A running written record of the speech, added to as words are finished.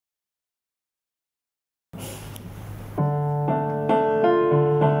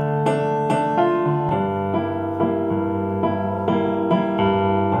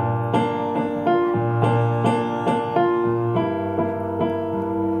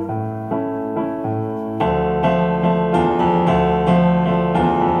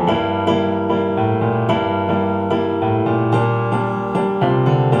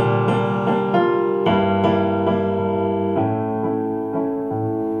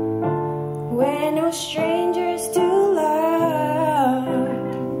We're no strangers to love.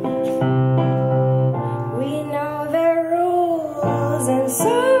 We know the rules, and so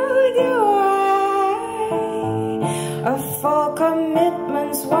do I. A full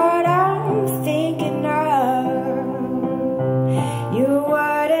commitment's what I'm thinking of. You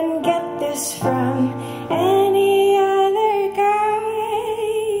wouldn't get this from any other guy.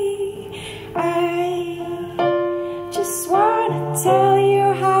 I just wanna tell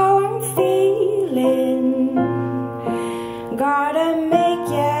you how I'm feeling. Gotta make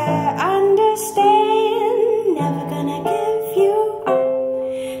you understand. Never gonna give you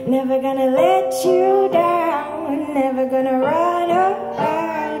up. Never gonna let you down. Never gonna run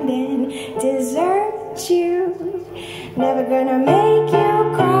around and desert you. Never gonna make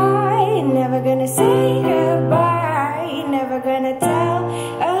you cry. Never gonna say goodbye. Never gonna tell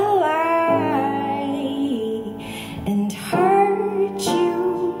a lie and hurt you.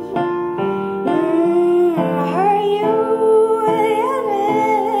 Hurt you.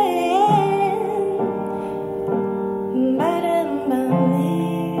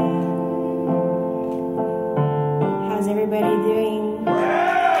 How's everybody doing?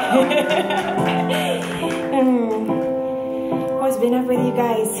 What's been up with you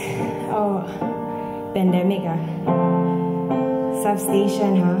guys? Oh, pandemic,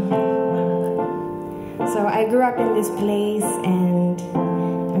 Substation, huh? So I grew up in this place, and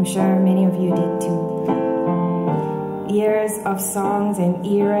I'm sure many of you did too. Years of songs and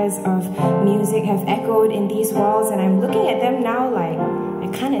eras of music have echoed in these walls, and I'm looking at them now like I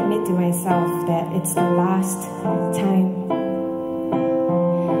can't admit to myself that it's the last time.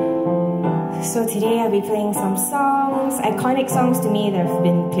 So today I'll be playing some songs, iconic songs to me that have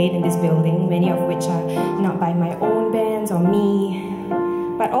been played in this building, many of which are not by my own bands or me,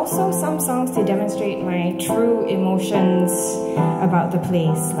 but also some songs to demonstrate my true emotions about the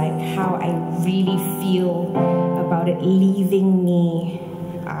place, like how I really feel about it leaving me,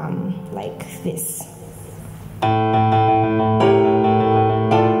 like this.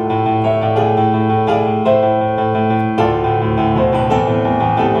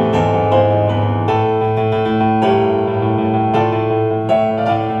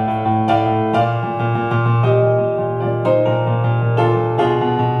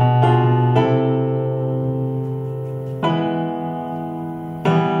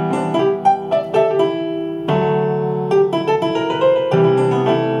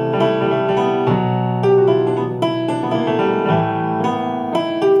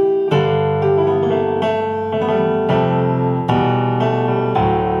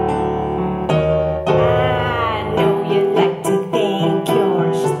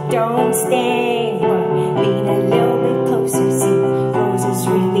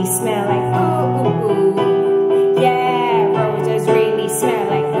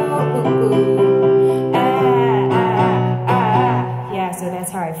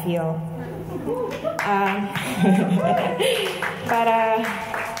 But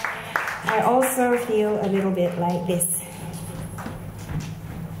I also feel a little bit like this.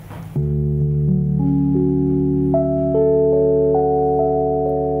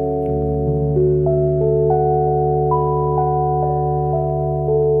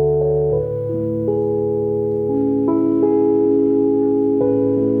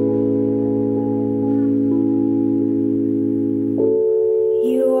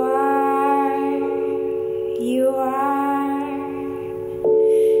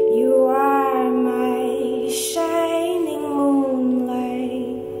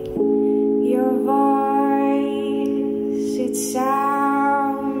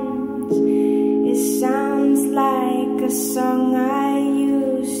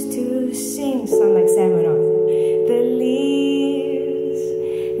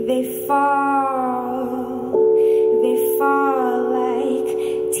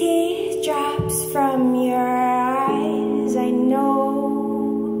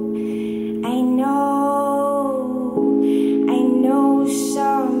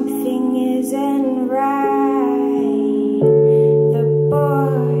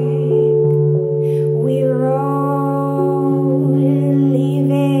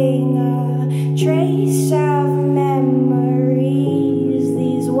 Trace of memories,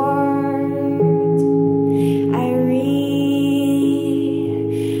 these words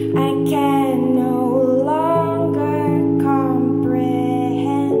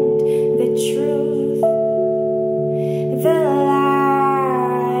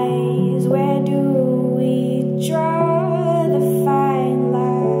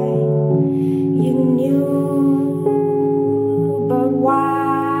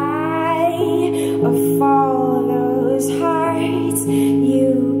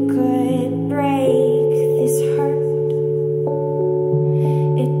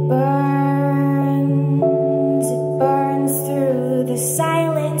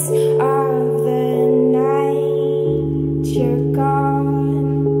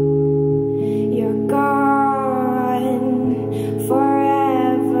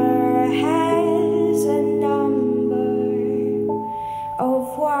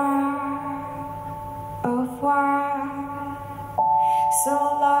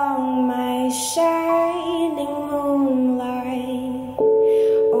long my shining moonlight,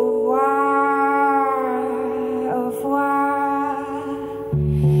 au revoir,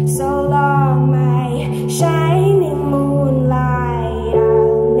 so long my shining moonlight.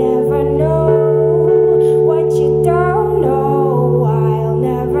 I'll never know what you don't know. I'll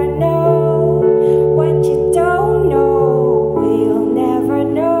never know what you don't know. We'll never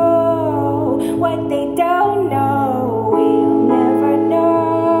know what they don't know. We'll never know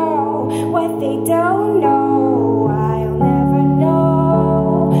what they don't know. I'll never know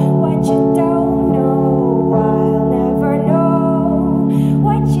what you don't know. I'll never know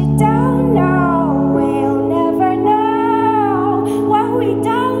what you don't know. We'll never know what we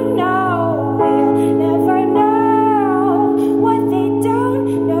don't know. We'll never know what they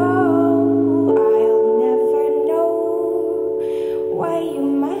don't know. I'll never know why you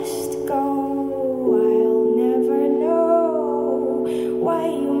must go. I'll never know why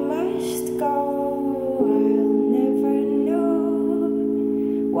you must go.